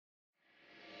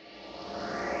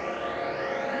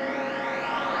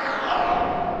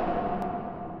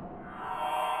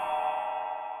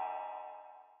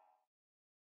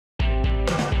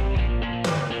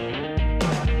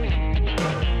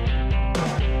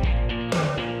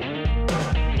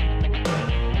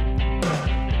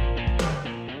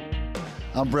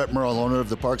I'm Brett Merle, owner of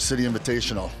the Park City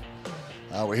Invitational.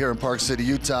 We're here in Park City,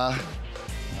 Utah,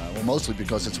 well, mostly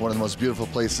because it's one of the most beautiful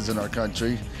places in our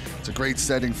country. It's a great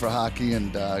setting for hockey,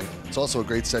 and it's also a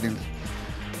great setting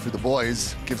for the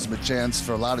boys. It gives them a chance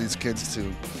for a lot of these kids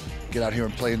to get out here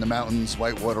and play in the mountains,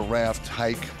 whitewater raft,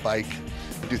 hike, bike,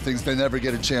 do things they never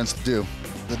get a chance to do.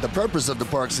 The purpose of the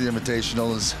Park City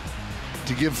Invitational is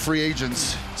to give free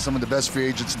agents, some of the best free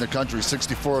agents in the country,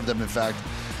 64 of them in fact,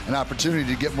 an opportunity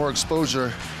to get more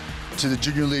exposure to the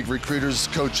junior league recruiters,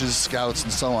 coaches, scouts,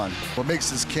 and so on. What makes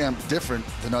this camp different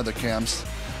than other camps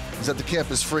is that the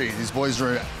camp is free. These boys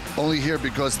are only here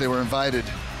because they were invited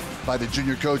by the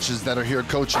junior coaches that are here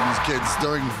coaching these kids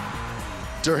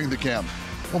during the camp.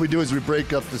 What we do is we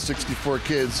break up the 64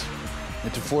 kids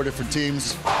into 4 different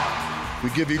teams. We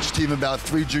give each team about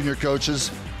 3 junior coaches.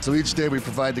 So each day we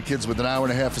provide the kids with an hour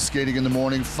and a half of skating in the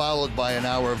morning, followed by an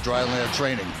hour of dry land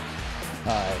training.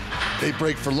 They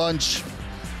break for lunch.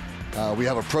 We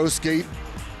have a pro skate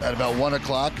at about 1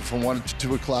 o'clock. From 1 to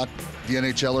 2 o'clock, the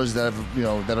NHLers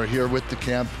that are here with the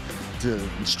camp to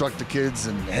instruct the kids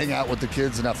and hang out with the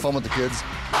kids and have fun with the kids.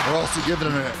 We're also giving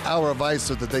them an hour of ice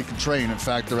so that they can train. In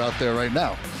fact, they're out there right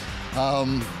now.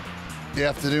 The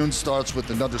afternoon starts with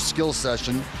another skill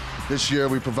session. This year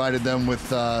we provided them with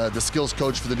the skills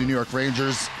coach for the New York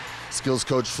Rangers, skills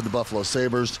coach for the Buffalo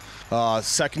Sabres.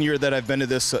 Second year that I've been to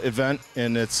this event,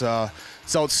 and it's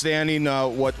outstanding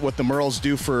what the Merles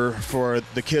do for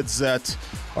the kids that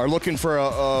are looking for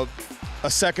a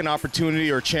second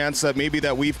opportunity or chance that maybe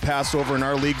that we've passed over in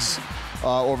our leagues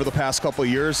over the past couple of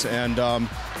years. And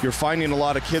you're finding a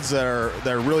lot of kids that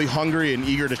are really hungry and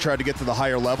eager to try to get to the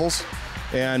higher levels.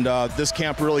 And this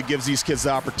camp really gives these kids the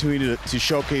opportunity to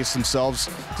showcase themselves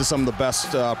to some of the best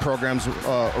programs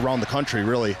around the country,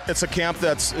 really. It's a camp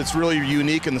it's really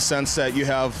unique in the sense that you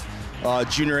have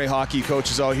junior A hockey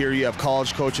coaches out here, you have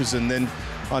college coaches, and then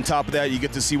on top of that, you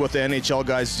get to see what the NHL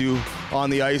guys do on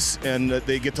the ice, and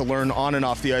they get to learn on and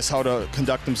off the ice how to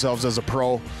conduct themselves as a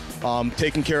pro,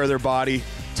 taking care of their body,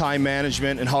 time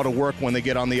management, and how to work when they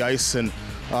get on the ice. And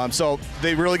so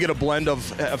they really get a blend of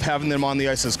having them on the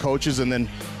ice as coaches, and then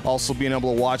also being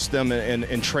able to watch them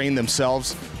and train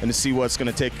themselves and to see what it's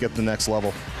going to take to get to the next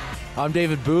level. I'm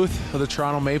David Booth of the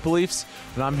Toronto Maple Leafs,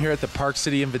 and I'm here at the Park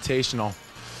City Invitational.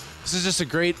 This is just a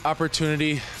great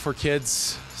opportunity for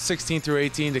kids 16 through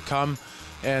 18 to come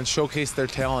and showcase their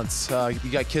talents.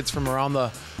 You got kids from around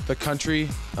the country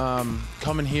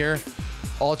coming here,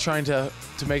 all trying to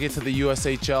make it to the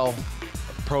USHL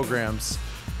programs.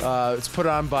 It's put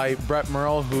on by Brett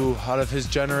Merle, who, out of his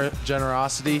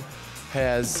generosity,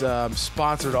 has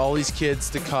sponsored all these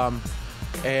kids to come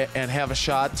and have a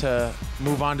shot to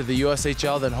move on to the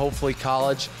USHL, then hopefully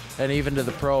college, and even to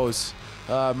the pros.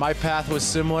 My path was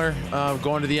similar.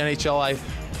 Going to the NHL, I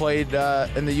played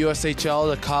in the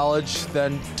USHL, to college,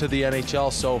 then to the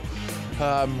NHL. So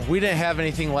we didn't have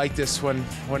anything like this when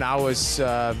I was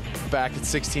back at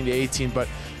 16 to 18, but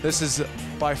this is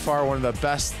by far one of the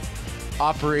best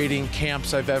operating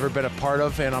camps I've ever been a part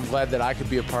of, and I'm glad that I could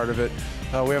be a part of it.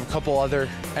 We have a couple other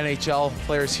NHL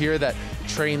players here that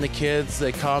train the kids.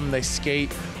 They come, they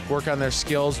skate, work on their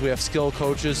skills. We have skill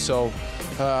coaches, so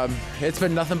it's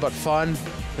been nothing but fun.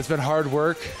 It's been hard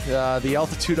work. The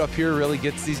altitude up here really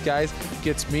gets these guys,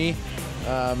 gets me.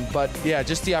 But yeah,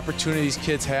 just the opportunity these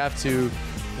kids have to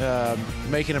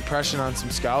make an impression on some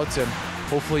scouts and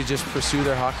hopefully just pursue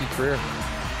their hockey career.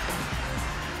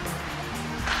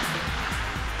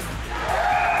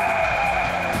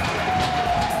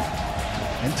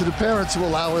 And to the parents who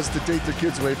allow us to take their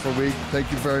kids away for a week,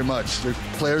 thank you very much. The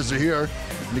players are here,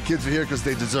 and the kids are here because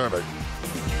they deserve it.